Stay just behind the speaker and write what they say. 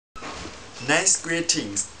Nice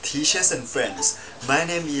greetings, teachers and friends. My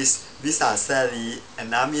name is Visa Sally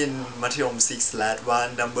and I'm in Matthew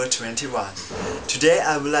 6/1, number 21. Today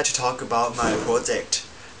I would like to talk about my project.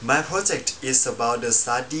 My project is about the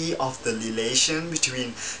study of the relation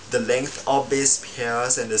between the length of base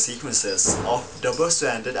pairs and the sequences of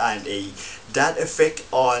double-stranded RNA that affect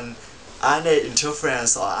on RNA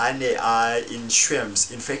interference or RNAi in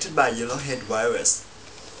shrimps infected by yellowhead virus.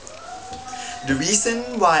 The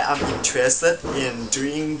reason why I'm interested in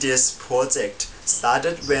doing this project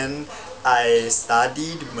started when I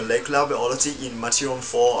studied molecular biology in Matthew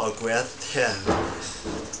 4 or grade 10.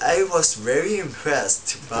 I was very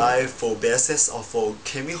impressed by four bases of four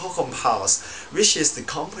chemical compounds, which is the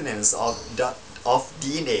components of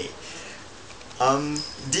DNA.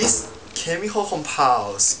 These chemical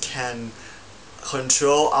compounds can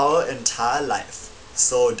control our entire life,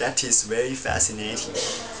 so that is very fascinating.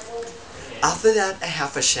 After that, I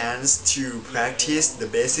have a chance to practice the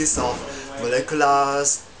basis of molecular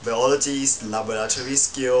biology's laboratory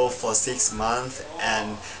skill for 6 months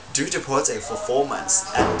and do the project for 4 months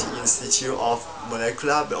at the Institute of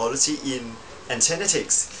Molecular Biology and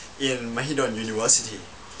Genetics in Mahidol University.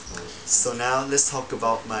 So now let's talk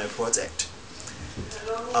about my project.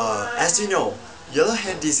 As you know,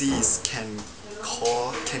 yellowhead disease can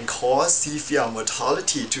cause severe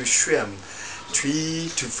mortality to shrimp 3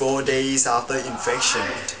 to 4 days after infection.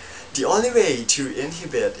 The only way to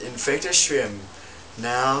inhibit infected shrimp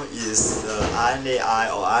now is RNAi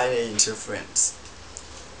or RNA interference.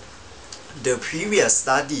 The previous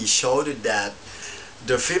study showed that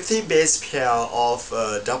the 50 base pair of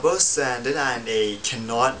double-stranded RNA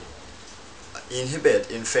cannot inhibit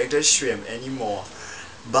infected shrimp anymore,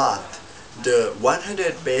 but the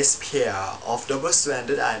 100 base pair of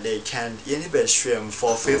double-stranded RNA can inhibit shrimp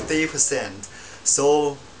for 50%.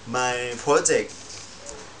 So my project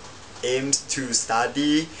aims to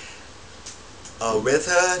study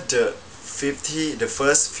whether the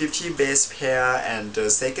first 50 base pair and the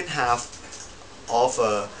second half of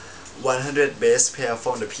 100 base pair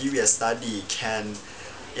from the previous study can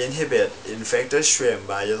inhibit infected shrimp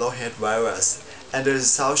by yellowhead virus, and the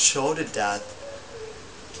results showed that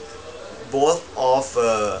both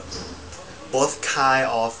kind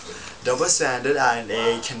of double-stranded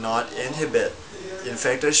RNA cannot inhibit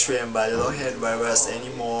infected shrimp by yellowhead virus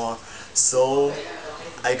anymore. So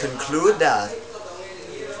I conclude that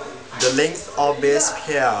the length of base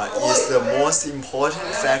pair is the most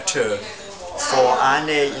important factor for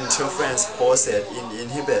RNA interference process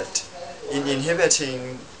in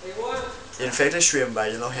inhibiting infected shrimp by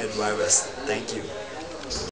yellowhead virus. Thank you.